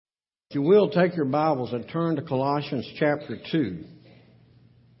If you will, take your Bibles and turn to Colossians chapter 2.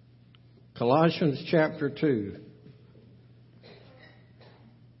 Colossians chapter 2.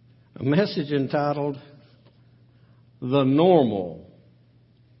 A message entitled, The Normal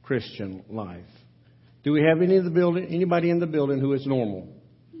Christian Life. Do we have anybody in the building who is normal?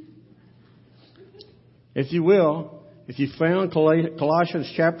 If you will, if you found Colossians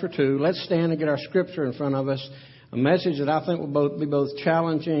chapter 2, let's stand and get our scripture in front of us. A message that I think will be both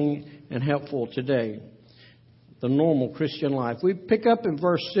challenging and helpful today. The normal Christian life. We pick up in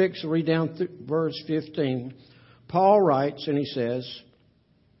verse 6 and read down through verse 15. Paul writes and he says,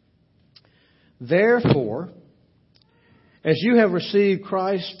 Therefore, as you have received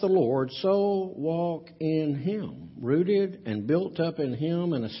Christ the Lord, so walk in Him, rooted and built up in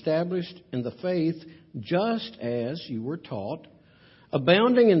Him and established in the faith, just as you were taught,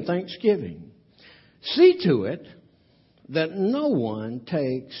 abounding in thanksgiving. See to it that no one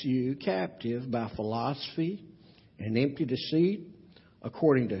takes you captive by philosophy and empty deceit,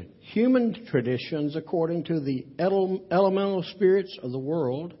 according to human traditions, according to the elemental spirits of the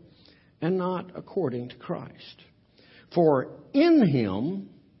world, and not according to Christ. For in Him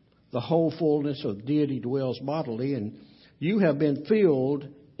the whole fullness of deity dwells bodily, and you have been filled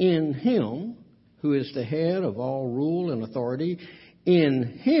in Him, who is the head of all rule and authority.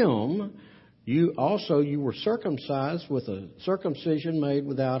 In Him you were circumcised with a circumcision made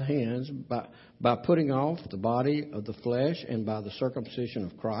without hands, by putting off the body of the flesh, and by the circumcision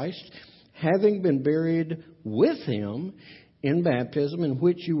of Christ, having been buried with Him in baptism, in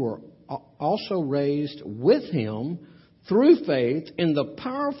which you were also raised with Him through faith in the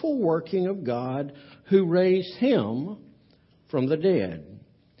powerful working of God who raised Him from the dead.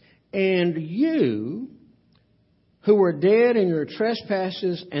 And you, who were dead in your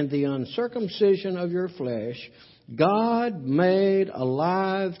trespasses and the uncircumcision of your flesh, God made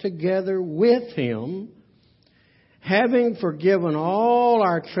alive together with Him, having forgiven all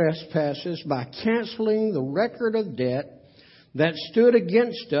our trespasses by canceling the record of debt that stood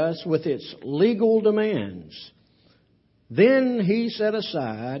against us with its legal demands. He set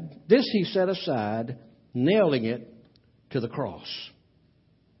aside, nailing it to the cross.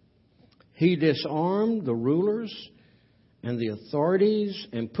 He disarmed the rulers and the authorities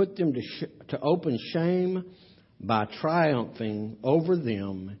and put them to open shame by triumphing over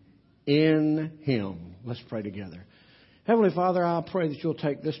them in Him. Let's pray together. Heavenly Father, I pray that You'll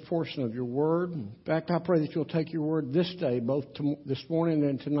take this portion of Your Word. In fact, I pray that You'll take Your Word this day, both this morning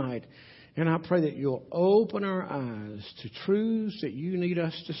and tonight. And I pray that You'll open our eyes to truths that You need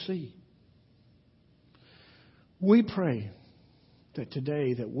us to see. We pray that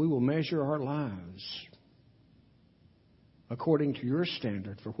today that we will measure our lives according to Your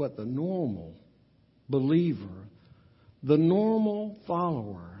standard for what the normal believer, the normal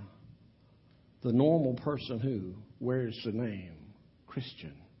follower, the normal person who wears the name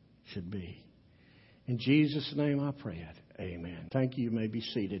Christian should be. In Jesus' name I pray it. Amen. Thank you. You may be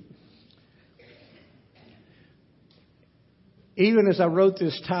seated. Even as I wrote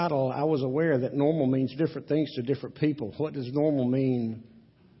this title, I was aware that normal means different things to different people. What does normal mean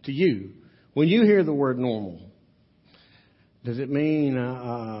to you? When you hear the word normal, does it mean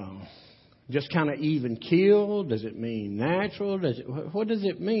just kind of even keel? Does it mean natural? What does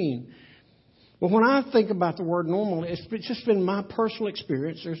it mean? Well, when I think about the word normal, it's just been my personal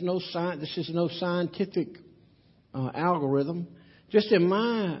experience. This is no scientific algorithm. Just in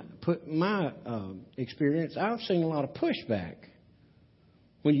my experience, I've seen a lot of pushback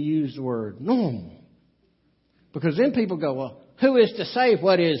when you use the word normal. Because then people go, well, who is to say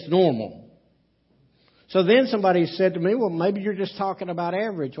what is normal? So then somebody said to me, well, maybe you're just talking about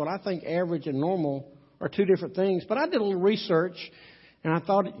average. Well, I think average and normal are two different things. But I did a little research, and I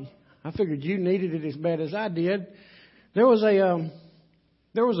figured you needed it as bad as I did. There is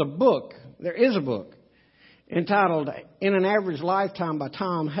a book entitled In an Average Lifetime by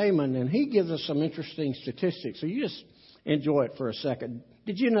Tom Heyman, and he gives us some interesting statistics. So you just enjoy it for a second.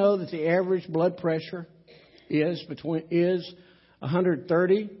 Did you know that the average blood pressure is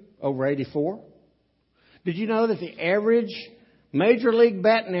 130 over 84? Did you know that the average Major League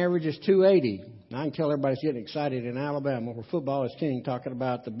batting average is 280? Now, I can tell everybody's getting excited in Alabama where football is king, talking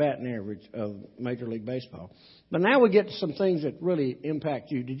about the batting average of Major League Baseball. But now we get to some things that really impact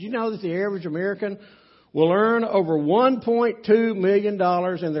you. Did you know that the average American will earn over $1.2 million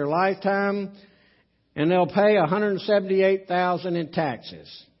in their lifetime, and they'll pay $178,000 in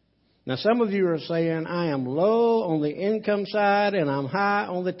taxes? Now, some of you are saying, I am low on the income side and I'm high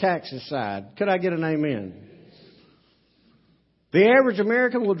on the taxes side. Could I get an amen? The average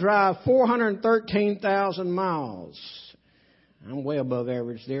American will drive 413,000 miles. I'm way above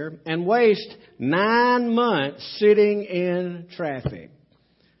average there. And waste 9 months sitting in traffic.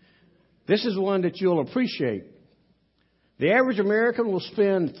 This is one that you'll appreciate. The average American will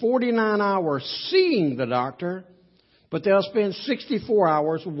spend 49 hours seeing the doctor, but they'll spend 64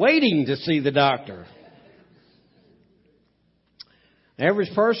 hours waiting to see the doctor. The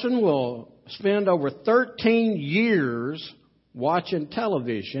average person will spend over 13 years watching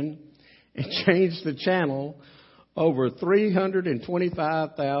television and change the channel over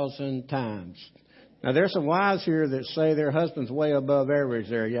 325,000 times. Now, there's some wives here that say their husband's way above average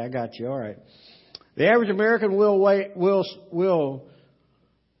there. Yeah, I got you. All right. The average American will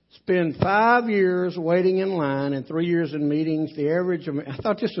spend 5 years waiting in line and 3 years in meetings. The average, I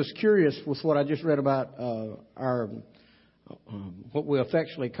thought this was curious with what I just read about our what we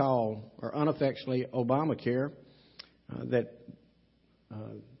affectionately call, or unaffectionately, Obamacare, that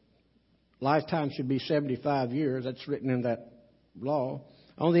lifetime should be 75 years. That's written in that law.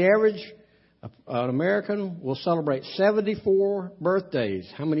 On the average, an American will celebrate 74 birthdays.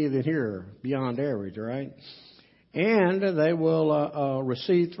 How many of them here are beyond average, all right? And they will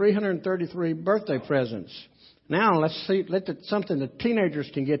receive 333 birthday presents. Now, let's see, something that teenagers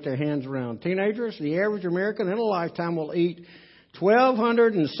can get their hands around. Teenagers, the average American in a lifetime will eat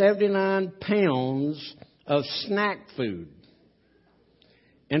 1,279 pounds of snack food.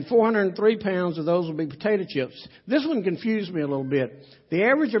 And 403 pounds of those will be potato chips. This one confused me a little bit. The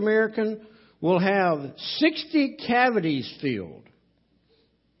average American will have 60 cavities filled.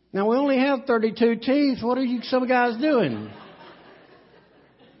 Now, we only have 32 teeth. What are you some guys doing?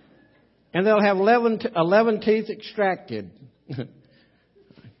 And they'll have 11 teeth extracted.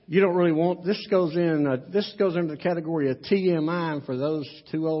 You don't really want, this goes into the category of TMI, and for those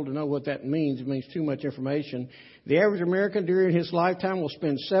too old to know what that means, it means too much information. The average American during his lifetime will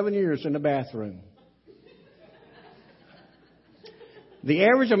spend 7 years in the bathroom. The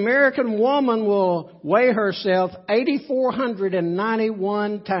average American woman will weigh herself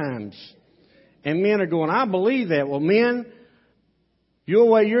 8,491 times. And men are going, I believe that. Well, men,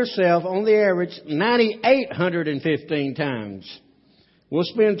 you'll weigh yourself on the average 9,815 times. We'll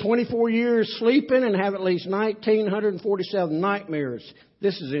spend 24 years sleeping and have at least 1,947 nightmares.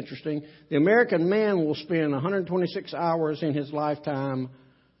 This is interesting. The American man will spend 126 hours in his lifetime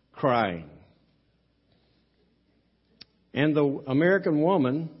crying. And the American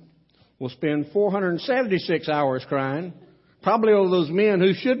woman will spend 476 hours crying. Probably over those men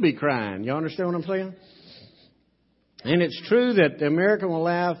who should be crying. You understand what I'm saying? And it's true that the American will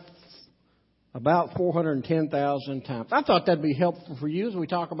laugh about 410,000 times. I thought that'd be helpful for you as we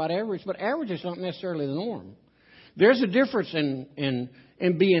talk about average, but average is not necessarily the norm. There's a difference in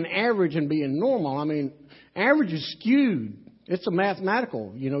being average and being normal. I mean, average is skewed. It's a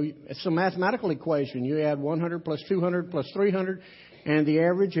mathematical, it's a mathematical equation. You add 100 plus 200 plus 300, and the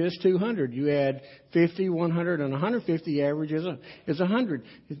average is 200. You add 50, 100, and 150, the average is 100.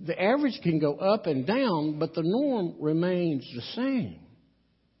 The average can go up and down, but the norm remains the same.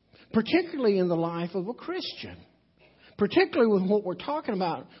 Particularly in the life of a Christian. Particularly with what we're talking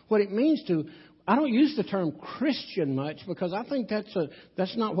about, what it means to, I don't use the term Christian much because I think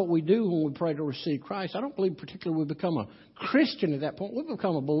that's not what we do when we pray to receive Christ. I don't believe particularly we become a Christian at that point. We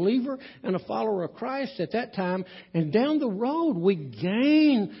become a believer and a follower of Christ at that time. And down the road, we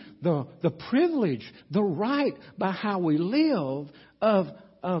gain the privilege, the right by how we live of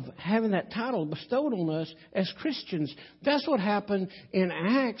having that title bestowed on us as Christians. That's what happened in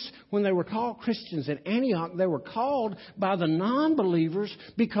Acts when they were called Christians in Antioch. They were called by the non-believers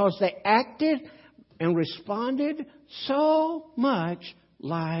because they acted and responded so much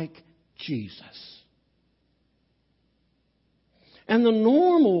like Jesus. And the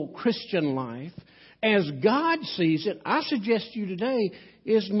normal Christian life, as God sees it, I suggest to you today,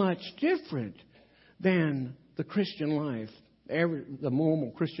 is much different than the Christian life. The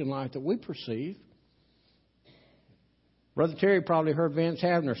normal Christian life that we perceive. Brother Terry probably heard Vance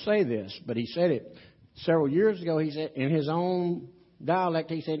Havner say this, but he said it several years ago. He said, in his own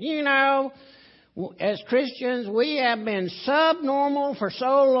dialect, he said, as Christians, we have been subnormal for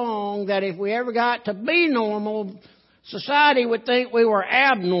so long that if we ever got to be normal, society would think we were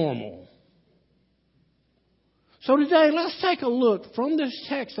abnormal. So today, let's take a look from this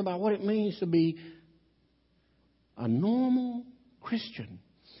text about what it means to be a normal Christian.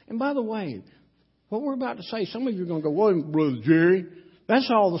 And by the way, what we're about to say, some of you are going to go, well, Brother Jerry, that's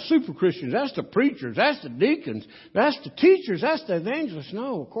all the super Christians. That's the preachers. That's the deacons. That's the teachers. That's the evangelists.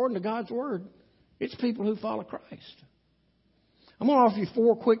 No, according to God's Word, it's people who follow Christ. I'm going to offer you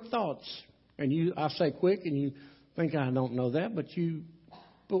 4 quick thoughts. And I say quick, and you think I don't know that, but you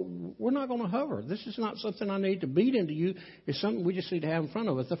but we're not going to hover. This is not something I need to beat into you. It's something we just need to have in front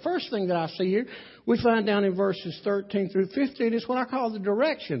of us. The first thing that I see here, we find down in verses 13 through 15, is what I call the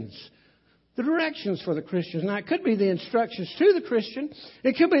directions. The directions for the Christians. Now, it could be the instructions to the Christian.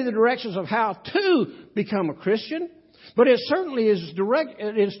 It could be the directions of how to become a Christian. But it certainly is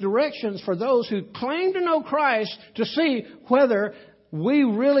directions for those who claim to know Christ to see whether we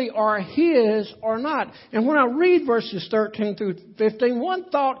really are His or not. And when I read verses 13 through 15, one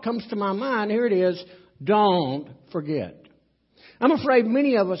thought comes to my mind. Here it is. Don't forget. I'm afraid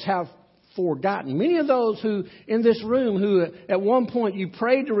many of us have forgotten. Many of those who in this room who at one point you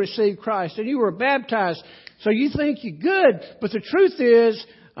prayed to receive Christ and you were baptized, so you think you're good. But the truth is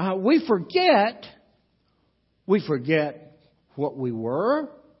we forget what we were.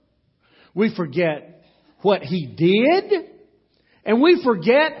 We forget what He did. And we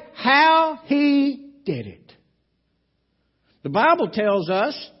forget how He did it. The Bible tells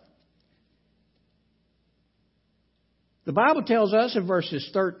us in verses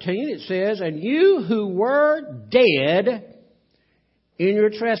 13, it says, and you who were dead in your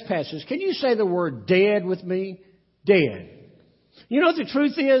trespasses. Can you say the word dead with me? Dead. You know what the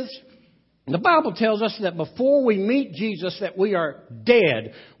truth is? The Bible tells us that before we meet Jesus, that we are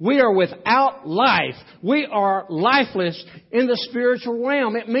dead. We are without life. We are lifeless in the spiritual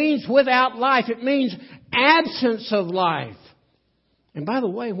realm. It means without life. It means absence of life. And by the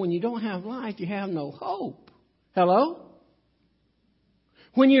way, when you don't have life, you have no hope. Hello?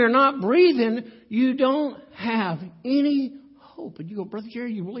 When you're not breathing, you don't have any hope. And you go, Brother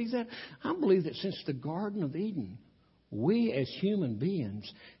Jerry, you believe that? I believe that since the Garden of Eden, we as human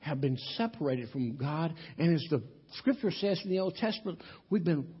beings have been separated from God. And as the Scripture says in the Old Testament, we've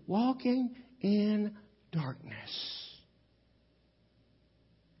been walking in darkness.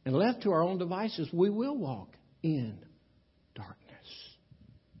 And left to our own devices, we will walk in darkness.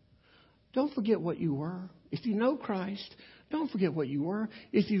 Don't forget what you were. If you know Christ, don't forget what you were.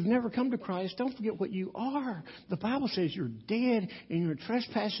 If you've never come to Christ, don't forget what you are. The Bible says you're dead in your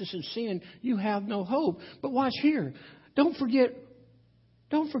trespasses and sin. You have no hope. But watch here. Don't forget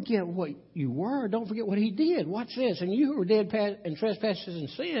what you were. Don't forget what He did. Watch this. And you who were dead in trespasses and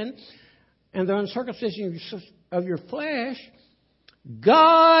sin, and the uncircumcision of your flesh,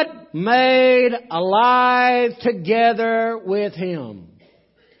 God made alive together with Him.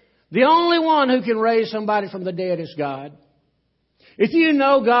 The only one who can raise somebody from the dead is God. If you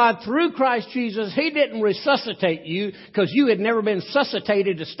know God through Christ Jesus, He didn't resuscitate you because you had never been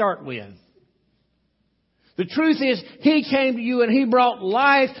suscitated to start with. The truth is, He came to you and He brought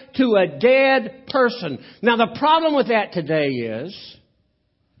life to a dead person. Now, the problem with that today is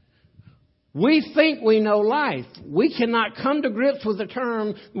we think we know life. We cannot come to grips with the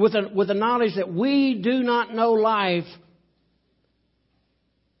term, with the knowledge that we do not know life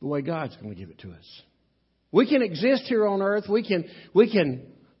the way God's going to give it to us. We can exist here on earth. We can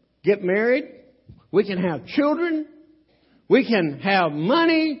get married. We can have children. We can have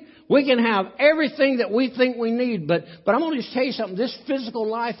money. We can have everything that we think we need. But I'm going to just tell you something. This physical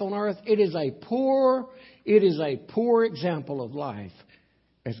life on earth, it is a poor example of life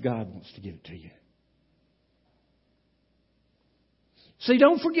as God wants to give it to you. See,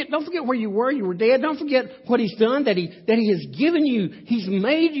 don't forget where you were. You were dead. Don't forget what He's done, that He has given you. He's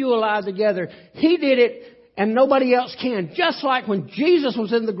made you alive together. He did it and nobody else can. Just like when Jesus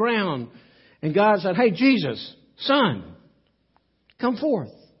was in the ground and God said, hey, Jesus, son, come forth.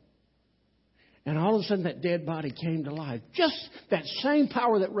 And all of a sudden that dead body came to life. Just that same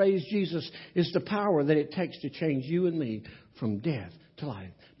power that raised Jesus is the power that it takes to change you and me from death to life.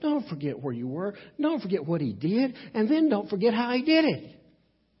 Don't forget where you were. Don't forget what He did. And then don't forget how He did it.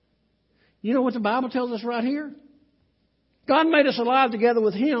 You know what the Bible tells us right here? God made us alive together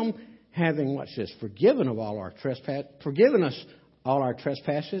with Him, having, watch this, forgiven us all our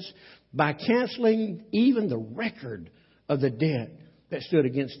trespasses by canceling even the record of the debt that stood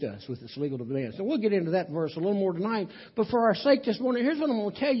against us with its legal demands. And we'll get into that verse a little more tonight. But for our sake this morning, here's what I'm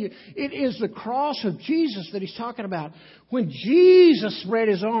going to tell you. It is the cross of Jesus that He's talking about. When Jesus spread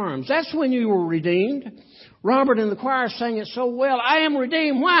His arms, that's when you were redeemed. Robert in the choir sang it so well. I am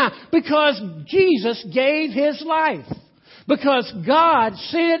redeemed. Why? Because Jesus gave His life. Because God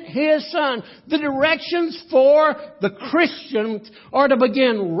sent His Son. The directions for the Christians are to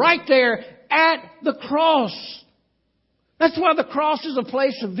begin right there at the cross. That's why the cross is a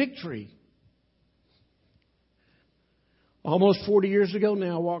place of victory. Almost 40 years ago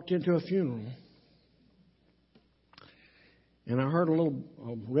now, I walked into a funeral. And I heard a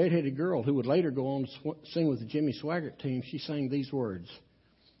red-headed girl who would later go on to sing with the Jimmy Swaggart team. She sang these words.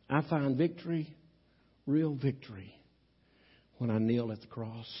 I find victory, real victory, when I kneel at the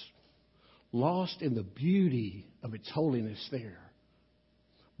cross. Lost in the beauty of its holiness there.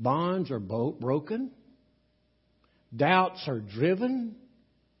 Bonds are broken. Doubts are driven.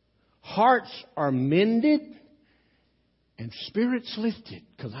 Hearts are mended. And spirits lifted,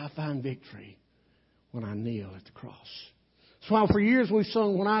 because I find victory when I kneel at the cross. That's why for years we've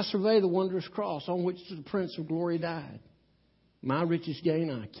sung, when I survey the wondrous cross on which the Prince of Glory died. My richest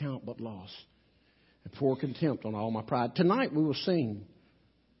gain I count but loss, and pour contempt on all my pride. Tonight we will sing,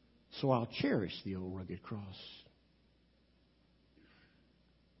 so I'll cherish the old rugged cross.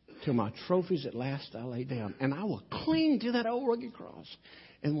 Till my trophies at last I lay down. And I will cling to that old rugged cross.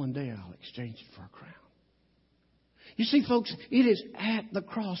 And one day I'll exchange it for a crown. You see, folks, it is at the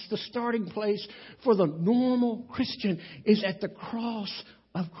cross. The starting place for the normal Christian is at the cross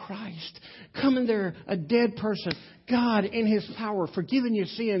of Christ. Coming there, a dead person, God in His power, forgiving your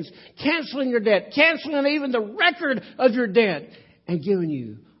sins, canceling your debt, canceling even the record of your debt, and giving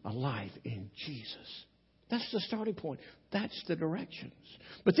you a life in Jesus. That's the starting point. That's the directions.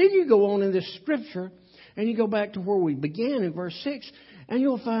 But then you go on in this scripture, and you go back to where we began in verse 6, and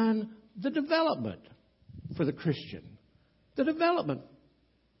you'll find the development for the Christian. The development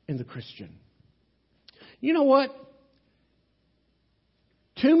in the Christian. You know what?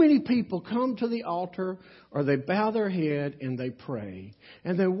 Too many people come to the altar or they bow their head and they pray.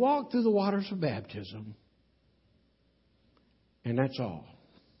 And they walk through the waters of baptism. And that's all.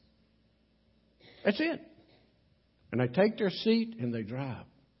 That's it. And they take their seat and they drive.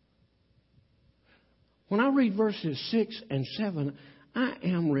 When I read verses 6 and 7, I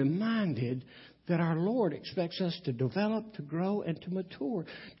am reminded that our Lord expects us to develop, to grow, and to mature.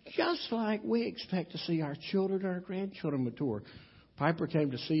 Just like we expect to see our children or our grandchildren mature. Piper came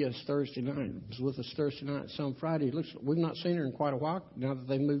to see us Thursday night. Was with us Thursday night, some Friday. We've not seen her in quite a while now that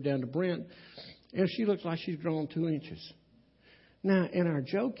they moved down to Brent. And she looks like she's grown 2 inches. Now, in our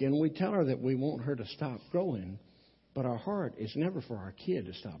joking, we tell her that we want her to stop growing. But our heart is never for our kid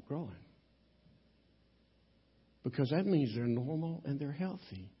to stop growing. Because that means they're normal and they're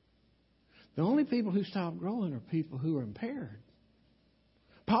healthy. The only people who stop growing are people who are impaired.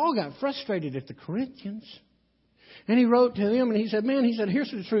 Paul got frustrated at the Corinthians. And he wrote to them and he said,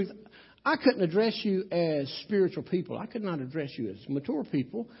 here's the truth. I couldn't address you as spiritual people. I could not address you as mature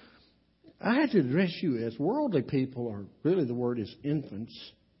people. I had to address you as worldly people, or really the word is infants.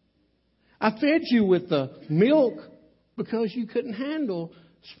 I fed you with the milk because you couldn't handle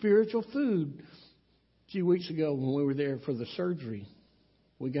spiritual food. A few weeks ago when we were there for the surgery,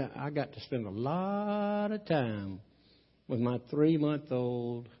 I got to spend a lot of time with my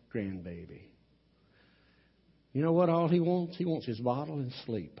 3-month-old grandbaby. You know what all he wants? He wants his bottle and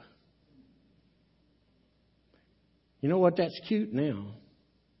sleep. You know what? That's cute now.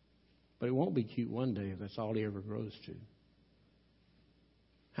 But it won't be cute one day if that's all he ever grows to.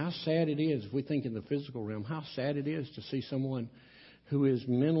 How sad it is, if we think in the physical realm, how sad it is to see someone who is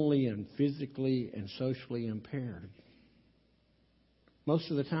mentally and physically and socially impaired. Most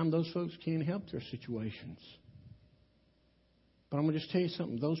of the time, those folks can't help their situations. But I'm going to just tell you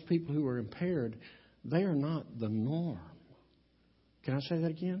something. Those people who are impaired, they are not the norm. Can I say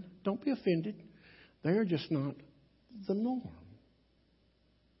that again? Don't be offended. They are just not the norm.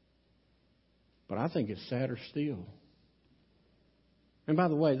 But I think it's sadder still. And by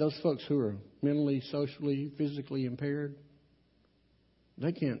the way, those folks who are mentally, socially, physically impaired,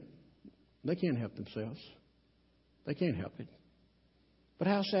 they can't help themselves. They can't help it. But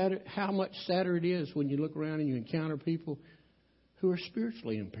how much sadder it is when you look around and you encounter people who are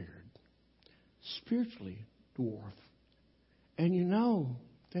spiritually impaired, spiritually dwarfed. And you know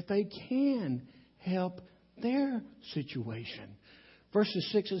that they can help their situation. Verses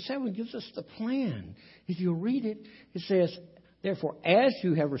 6 and 7 gives us the plan. If you read it, it says, therefore, as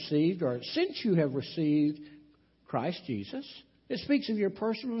you have received, or since you have received Christ Jesus, it speaks of your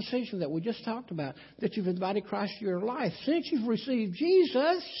personal decision that we just talked about, that you've invited Christ to your life. Since you've received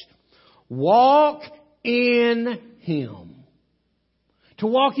Jesus, walk in Him. To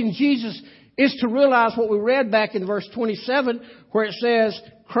walk in Jesus is to realize what we read back in verse 27, where it says,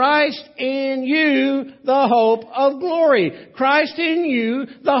 Christ in you, the hope of glory. Christ in you,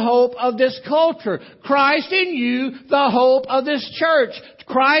 the hope of this culture. Christ in you, the hope of this church.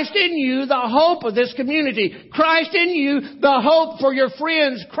 Christ in you, the hope of this community. Christ in you, the hope for your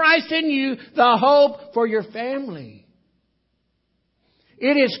friends. Christ in you, the hope for your family.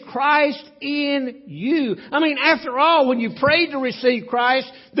 It is Christ in you. I mean, after all, when you prayed to receive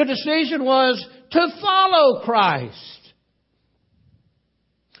Christ, the decision was to follow Christ.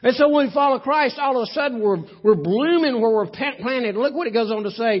 And so when we follow Christ, all of a sudden we're blooming where we're planted. Look what it goes on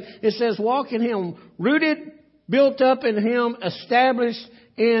to say. It says, walk in Him, rooted, built up in Him, established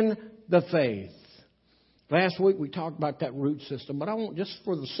in the faith. Last week we talked about that root system, but I want, just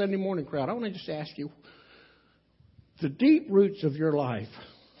for the Sunday morning crowd, I want to just ask you, the deep roots of your life,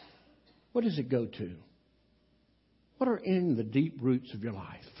 what does it go to? What are in the deep roots of your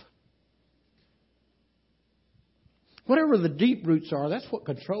life? Whatever the deep roots are, that's what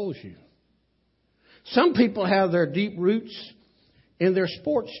controls you. Some people have their deep roots in their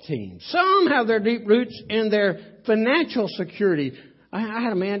sports team. Some have their deep roots in their financial security. I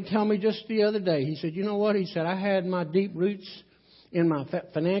had a man tell me just the other day. He said, you know what? He said, I had my deep roots in my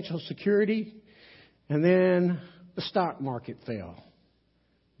financial security, and then the stock market fell.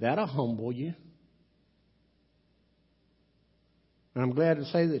 That'll humble you. And I'm glad to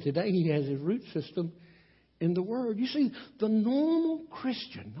say that today he has his root system in the Word. You see, the normal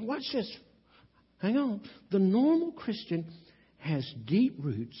Christian, now watch this. Hang on. The normal Christian has deep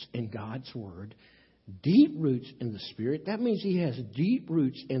roots in God's Word, deep roots in the Spirit. That means he has deep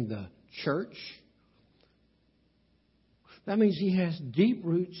roots in the church. That means he has deep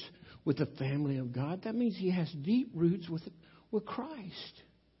roots with the family of God. That means he has deep roots with Christ.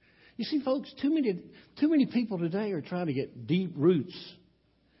 You see, folks, too many people today are trying to get deep roots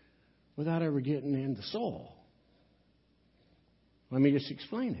without ever getting in the soil. Let me just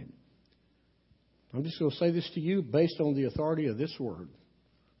explain it. I'm just going to say this to you based on the authority of this Word.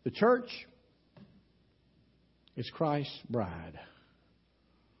 The church is Christ's bride.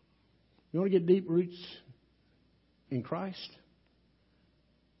 You want to get deep roots in Christ?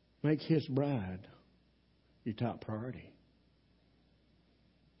 Make His bride your top priority.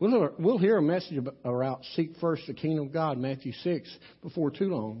 We'll hear a message about seek first the kingdom of God, Matthew 6, before too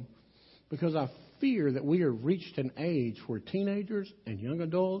long, because I fear that we have reached an age where teenagers and young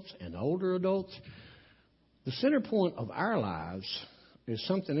adults and older adults, the center point of our lives is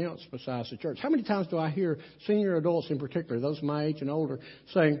something else besides the church. How many times do I hear senior adults in particular, those my age and older,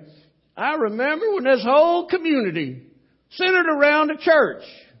 saying, I remember when this whole community centered around the church.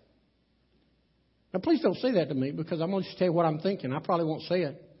 Now, please don't say that to me, because I'm going to just tell you what I'm thinking. I probably won't say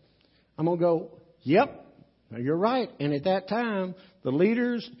it. I'm going to go, yep, you're right. And at that time, the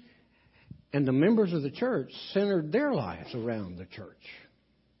leaders and the members of the church centered their lives around the church.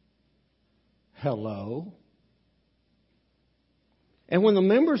 Hello? And when the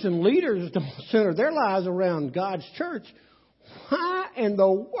members and leaders don't center their lives around God's church, why in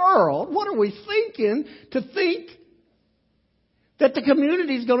the world, what are we thinking to think that the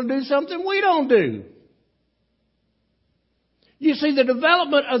community is going to do something we don't do? You see, the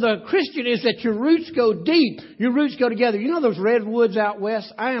development of the Christian is that your roots go deep. Your roots go together. You know those redwoods out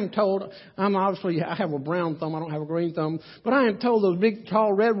west? I am told, I have a brown thumb. I don't have a green thumb. But I am told those big,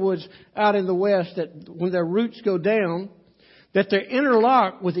 tall redwoods out in the west, that when their roots go down, that they're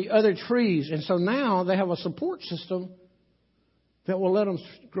interlocked with the other trees. And so now they have a support system that will let them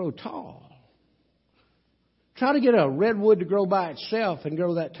grow tall. Try to get a redwood to grow by itself and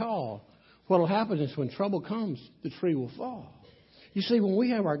grow that tall. What will happen is when trouble comes, the tree will fall. You see, when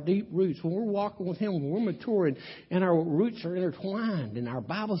we have our deep roots, when we're walking with Him, when we're maturing, and our roots are intertwined in our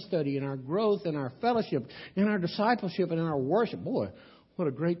Bible study, in our growth, in our fellowship, in our discipleship, and in our worship. Boy, what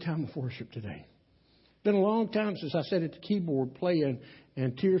a great time of worship today. It's been a long time since I sat at the keyboard playing,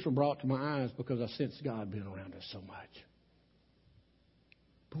 and tears were brought to my eyes because I sensed God being around us so much.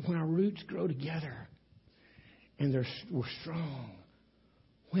 But when our roots grow together and we're strong,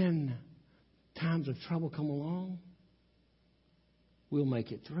 when times of trouble come along, we'll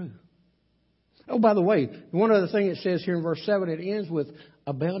make it through. Oh, by the way, one other thing it says here in verse 7, it ends with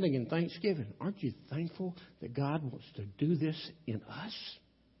abounding in thanksgiving. Aren't you thankful that God wants to do this in us?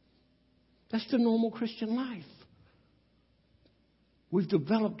 That's the normal Christian life. We've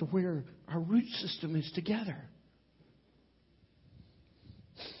developed to where our root system is together.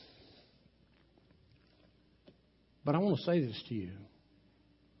 But I want to say this to you.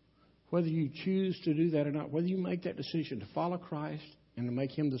 Whether you choose to do that or not, whether you make that decision to follow Christ and to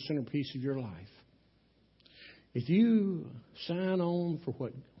make Him the centerpiece of your life, if you sign on for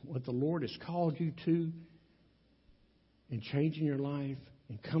what the Lord has called you to in changing your life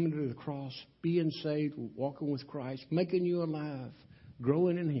and coming to the cross, being saved, walking with Christ, making you alive,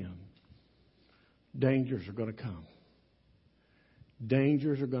 growing in Him, dangers are going to come.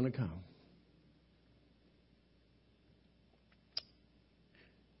 Dangers are going to come.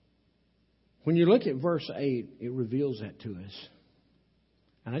 When you look at verse 8, it reveals that to us.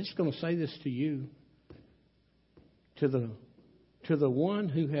 And I'm just going to say this to you. To the one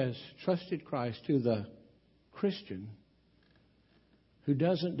who has trusted Christ, to the Christian who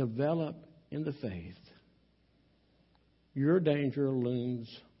doesn't develop in the faith, your danger looms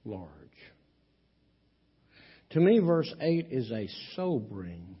large. To me, verse 8 is a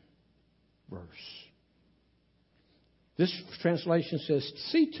sobering verse. This translation says,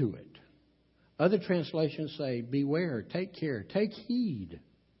 see to it. Other translations say, beware, take care, take heed.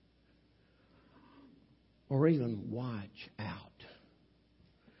 Or even watch out.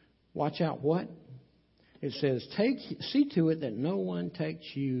 Watch out what? It says, see to it that no one takes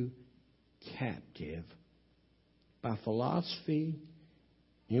you captive by philosophy,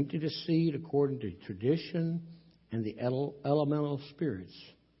 empty deceit according to tradition and the elemental spirits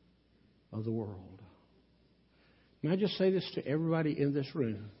of the world. May I just say this to everybody in this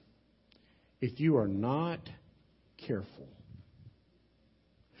room? If you are not careful,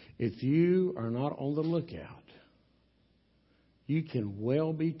 if you are not on the lookout, you can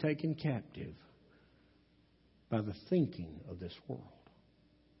well be taken captive by the thinking of this world.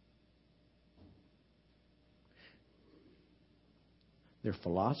 Their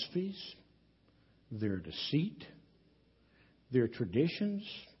philosophies, their deceit, their traditions,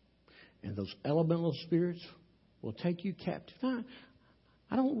 and those elemental spirits will take you captive. Now,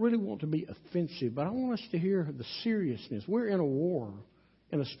 I don't really want to be offensive, but I want us to hear the seriousness. We're in a war,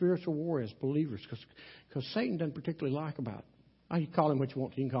 in a spiritual war as believers, because Satan doesn't particularly like about. You can call him what you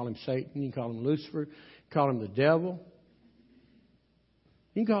want to. You can call him Satan. You can call him Lucifer. You can call him the devil.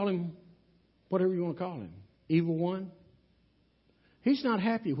 You can call him whatever you want to call him. Evil one. He's not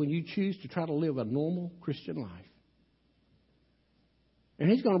happy when you choose to try to live a normal Christian life. And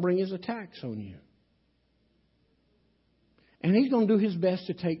he's going to bring his attacks on you. And he's going to do his best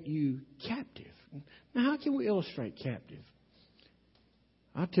to take you captive. Now, how can we illustrate captive?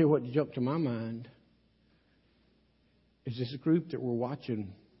 I'll tell you what jumped to my mind is this group that we're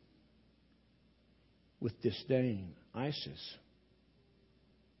watching with disdain, ISIS.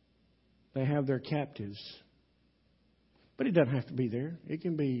 They have their captives. But it doesn't have to be there. It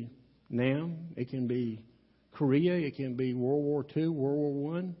can be Nam. It can be Korea. It can be World War II, World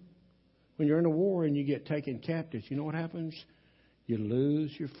War I. When you're in a war and you get taken captive, you know what happens? You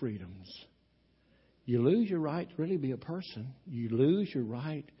lose your freedoms. You lose your right to really be a person. You lose your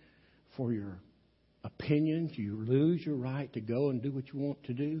right for your opinions. You lose your right to go and do what you want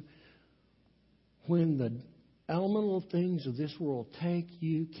to do. When the elemental things of this world take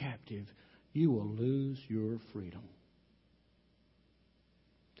you captive, you will lose your freedom.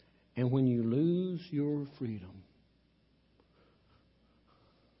 And when you lose your freedom,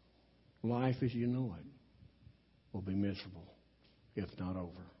 life as you know it will be miserable, if not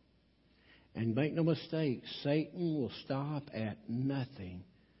over. And make no mistake, Satan will stop at nothing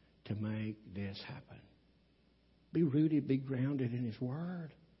to make this happen. Be rooted, be grounded in His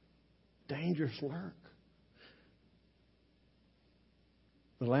Word. Dangers lurk.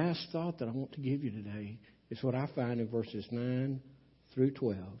 The last thought that I want to give you today is what I find in verses 9 through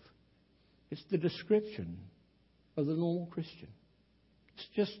 12. It's the description of the normal Christian. It's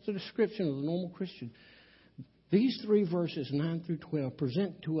just the description of the normal Christian. These three verses, 9 through 12,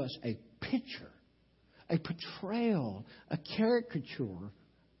 present to us a picture, a portrayal, a caricature,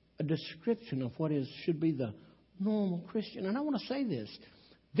 a description of what should be the normal Christian. And I want to say this.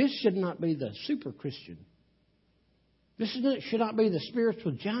 This should not be the super Christian. This should not be the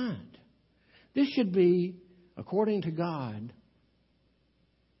spiritual giant. This should be, according to God,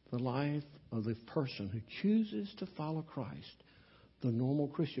 the life of the person who chooses to follow Christ, the normal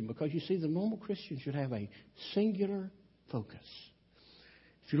Christian. Because you see, the normal Christian should have a singular focus.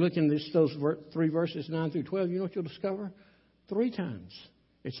 If you look in those three verses, 9 through 12, you know what you'll discover? 3 times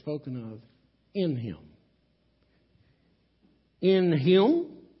it's spoken of in Him. In Him,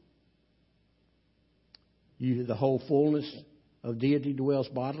 the whole fullness of deity dwells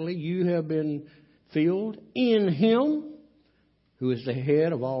bodily. You have been filled in Him, who is the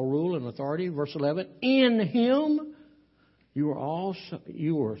head of all rule and authority. Verse 11, in Him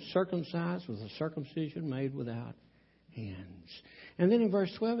you were circumcised with a circumcision made without hands. And then in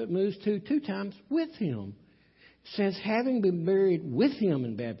verse 12 it moves to 2 times with Him. It says, having been buried with Him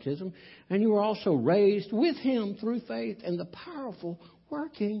in baptism, and you were also raised with Him through faith and the powerful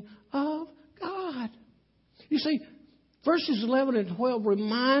working of God. You see, verses 11 and 12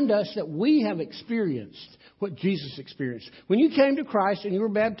 remind us that we have experienced what Jesus experienced. When you came to Christ and you were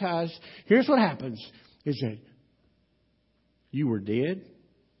baptized, here's what happens, is that you were dead,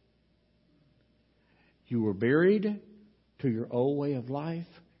 you were buried to your old way of life,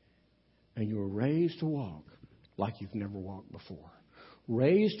 and you were raised to walk like you've never walked before.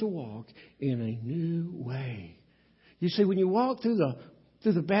 Raised to walk in a new way. You see, when you walk through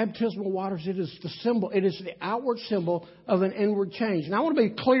the baptismal waters, it is the symbol, it is the outward symbol of an inward change. And I want to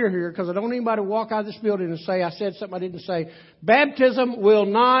be clear here, because I don't want anybody to walk out of this building and say, I said something I didn't say. Baptism will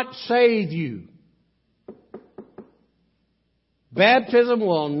not save you. Baptism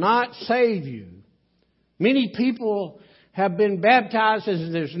will not save you. Many people have been baptized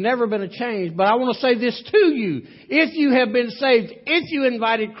and there's never been a change. But I want to say this to you. If you have been saved, if you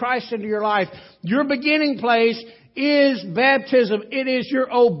invited Christ into your life, your beginning place is baptism. It is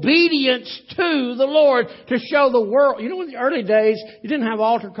your obedience to the Lord to show the world. You know, in the early days, you didn't have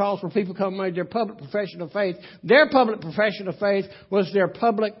altar calls where people come and made their public profession of faith. Their public profession of faith was their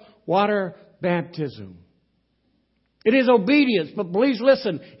public water baptism. It is obedience. But please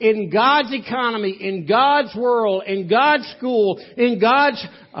listen, in God's economy, in God's world, in God's school, in God's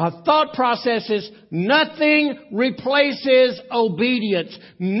thought processes, nothing replaces obedience.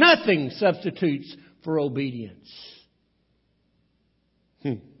 Nothing substitutes for obedience.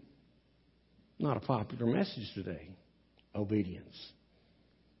 Not a popular message today. Obedience.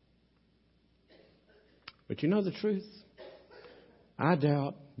 But you know the truth? I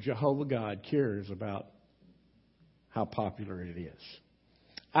doubt Jehovah God cares about how popular it is.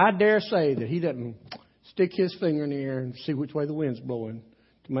 I dare say that He doesn't stick His finger in the air and see which way the wind's blowing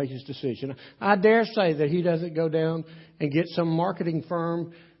to make His decision. I dare say that He doesn't go down and get some marketing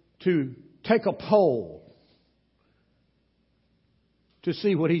firm to take a poll to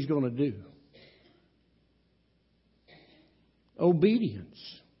see what He's going to do. Obedience.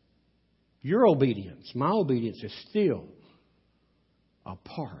 Your obedience, my obedience is still a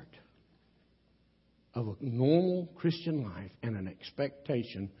part of a normal Christian life and an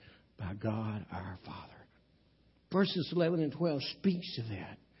expectation by God our Father. Verses 11 and 12 speaks to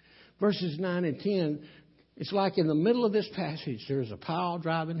that. Verses 9 and 10, it's like in the middle of this passage, there's a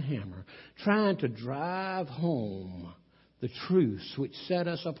pile-driving hammer trying to drive home the truths which set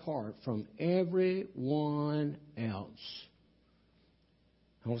us apart from everyone else.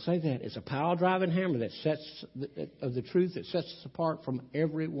 I will say that. It's a pile-driving hammer that sets of the truth that sets us apart from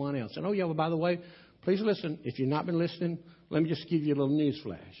everyone else. And oh yeah, well, by the way, please listen. If you've not been listening, let me just give you a little news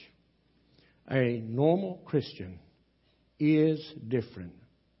flash. A normal Christian is different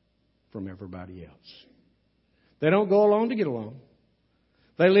from everybody else. They don't go along to get along.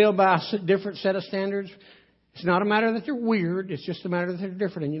 They live by a different set of standards. It's not a matter that they're weird. It's just a matter that they're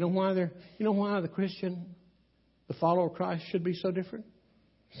different. And you know why the Christian, the follower of Christ, should be so different?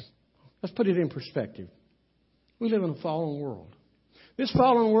 Let's put it in perspective. We live in a fallen world. This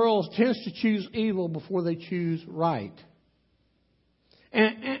fallen world tends to choose evil before they choose right.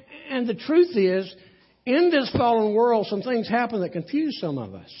 And the truth is, in this fallen world, some things happen that confuse some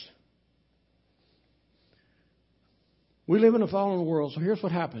of us. We live in a fallen world, so here's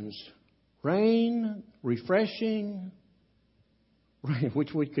what happens. Rain, refreshing, rain,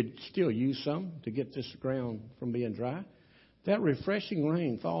 which we could still use some to get this ground from being dry. That refreshing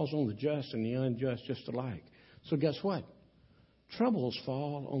rain falls on the just and the unjust just alike. So guess what? Troubles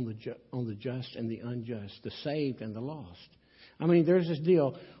fall on the just and the unjust, the saved and the lost. I mean, there's this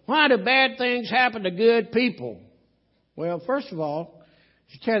deal. Why do bad things happen to good people? Well, first of all,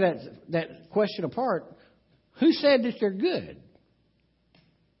 if you tear that question apart, who said that they're good?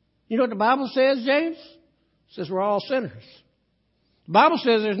 You know what the Bible says, James? It says we're all sinners. The Bible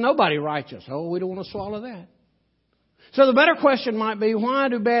says there's nobody righteous. Oh, we don't want to swallow that. So the better question might be, why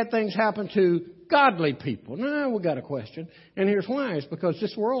do bad things happen to godly people? No, we got a question. And here's why. It's because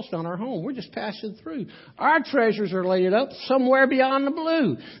this world's not our home. We're just passing through. Our treasures are laid up somewhere beyond the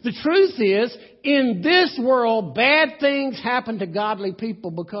blue. The truth is, in this world, bad things happen to godly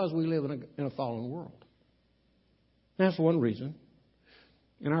people because we live in a fallen world. That's one reason.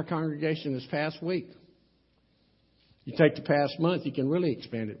 In our congregation this past week, you take the past month, you can really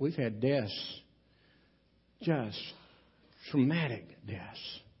expand it. We've had deaths, just traumatic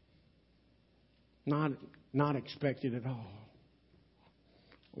deaths. Not expected at all.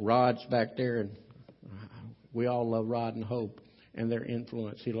 Rod's back there, and we all love Rod and Hope and their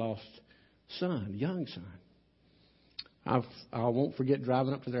influence. He lost son, young son. I won't forget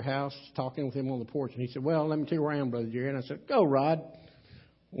driving up to their house, talking with him on the porch, and he said, "Well, let me tell you where I am, Brother Jerry." And I said, "Go, Rod."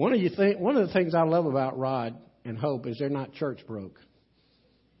 One of the things I love about Rod and Hope is they're not church broke.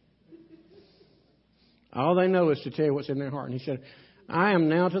 All they know is to tell you what's in their heart. And he said, "I am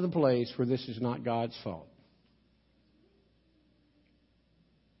now to the place where this is not God's fault."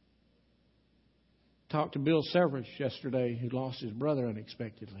 Talked to Bill Severance yesterday, who lost his brother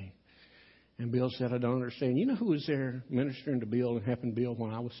unexpectedly. And Bill said, "I don't understand. You know who was there ministering to Bill and helping Bill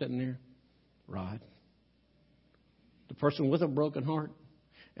when I was sitting there? Rod. The person with a broken heart.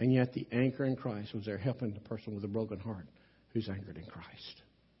 And yet the anchor in Christ was there helping the person with a broken heart who's anchored in Christ."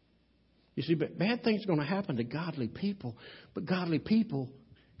 You see, but bad things are going to happen to godly people. But godly people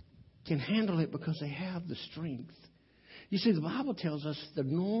can handle it because they have the strength. You see, the Bible tells us the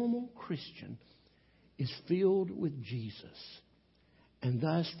normal Christian is filled with Jesus. And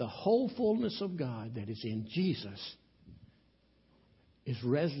thus the whole fullness of God that is in Jesus is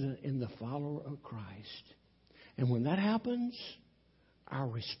resident in the follower of Christ. And when that happens, our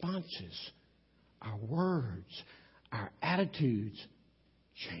responses, our words, our attitudes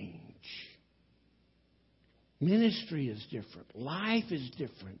change. Ministry is different. Life is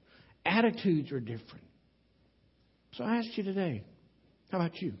different. Attitudes are different. So I ask you today, how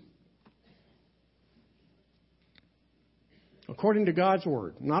about you? According to God's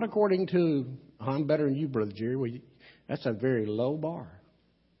Word, not according to, I'm better than you, Brother Jerry. Well, that's a very low bar.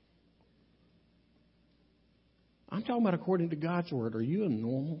 I'm talking about according to God's Word. Are you a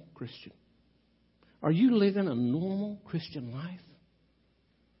normal Christian? Are you living a normal Christian life?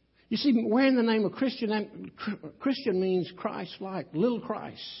 You see, wearing the name of Christian means Christ-like, little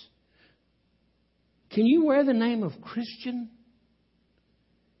Christ. Can you wear the name of Christian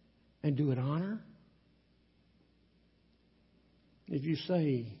and do it honor? If you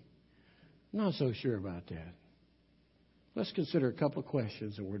say, I'm not so sure about that, let's consider a couple of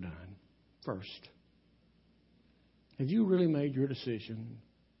questions and we're done. First, have you really made your decision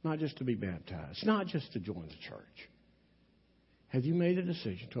not just to be baptized, not just to join the church? Have you made a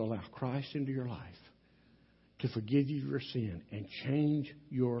decision to allow Christ into your life, to forgive you your sin and change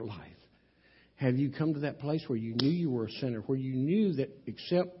your life? Have you come to that place where you knew you were a sinner, where you knew that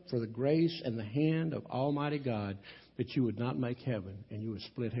except for the grace and the hand of Almighty God, that you would not make heaven and you would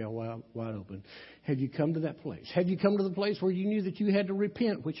split hell wide open? Have you come to that place? Have you come to the place where you knew that you had to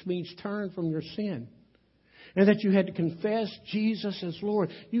repent, which means turn from your sin? And that you had to confess Jesus as Lord.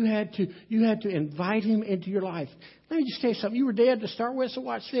 You had to invite Him into your life. Let me just tell you something. You were dead to start with, so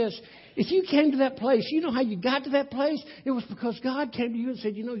watch this. If you came to that place, you know how you got to that place? It was because God came to you and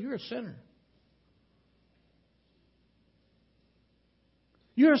said, you know, you're a sinner.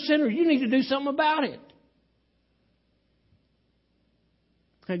 You're a sinner. You need to do something about it.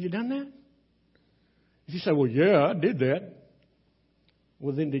 Have you done that? If you say, well, yeah, I did that.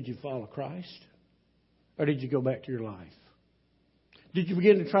 Well, then did you follow Christ? Or did you go back to your life? Did you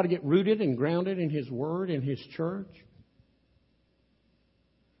begin to try to get rooted and grounded in His Word and His church?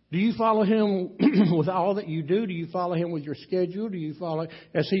 Do you follow Him with all that you do? Do you follow Him with your schedule? Do you follow,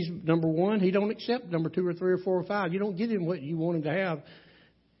 as He's number one, He don't accept number 2 or 3 or 4 or 5. You don't give Him what you want Him to have.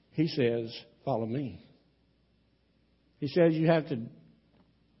 He says, follow me. He says you have to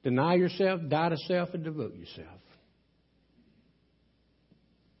deny yourself, die to self, and devote yourself.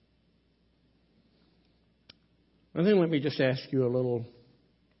 And then let me just ask you a little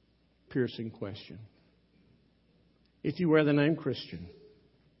piercing question. If you wear the name Christian,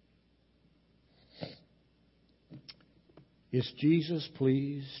 is Jesus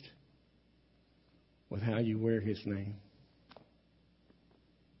pleased with how you wear His name?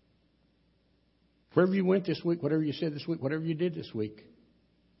 Wherever you went this week, whatever you said this week, whatever you did this week,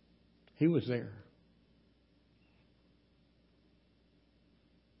 He was there.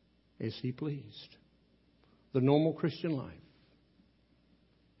 Is He pleased? The normal Christian life,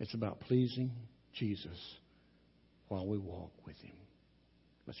 it's about pleasing Jesus while we walk with Him.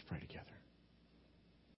 Let's pray together.